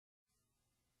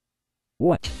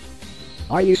What?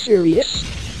 Are you serious?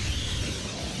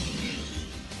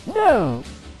 No!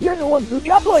 You're the one who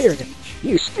got lawyered!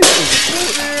 You stupid!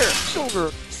 Whoa there,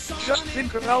 Silver! Just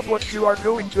think about what you are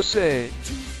going to say.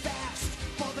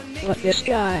 But this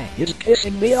guy is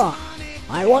pissing me off.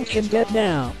 I want him dead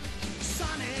now.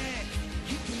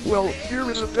 Well, here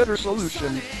is a better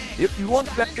solution. If you want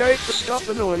that guy to stop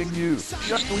annoying you,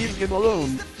 just leave him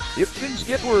alone. If things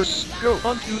get worse, go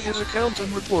onto his account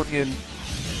and report him.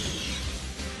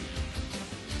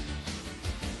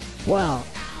 Wow,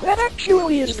 that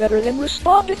actually is better than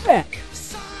responding back.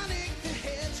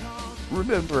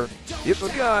 Remember, if a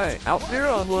guy out there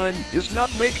online is not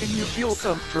making you feel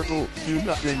comfortable, do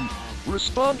nothing.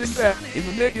 Responding back in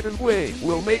a negative way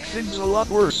will make things a lot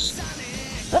worse.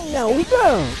 And now we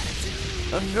go!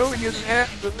 Unknowing is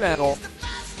half the battle.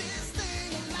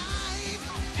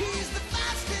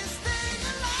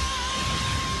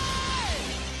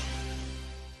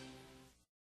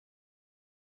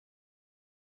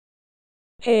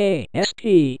 Hey,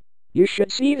 SP. You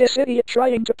should see this idiot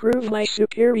trying to prove my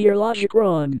superior logic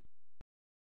wrong.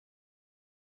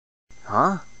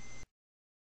 Huh?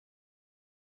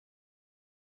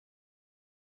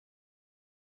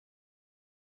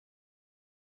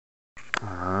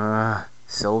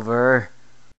 Silver.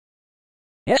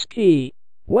 SP.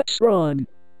 What's wrong?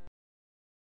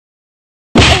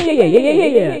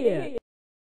 Yeah.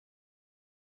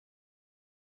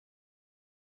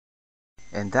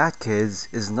 And that, kids,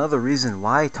 is another reason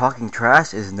why talking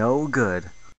trash is no good.